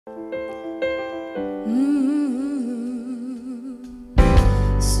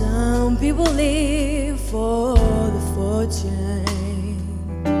Some people live for the fortune.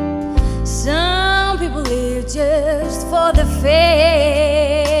 Some people live just for the fame.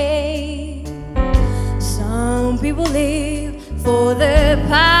 Some people live for the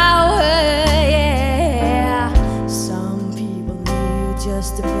power, yeah. Some people live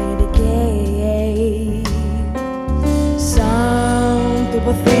just to play the game. Some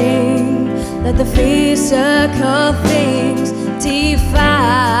people think that the physical things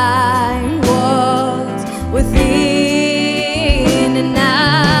define what's within, and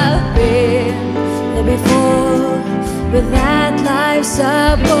I've been there before, but that life's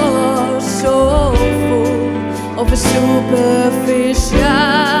a bore so full of a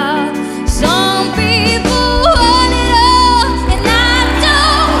superficial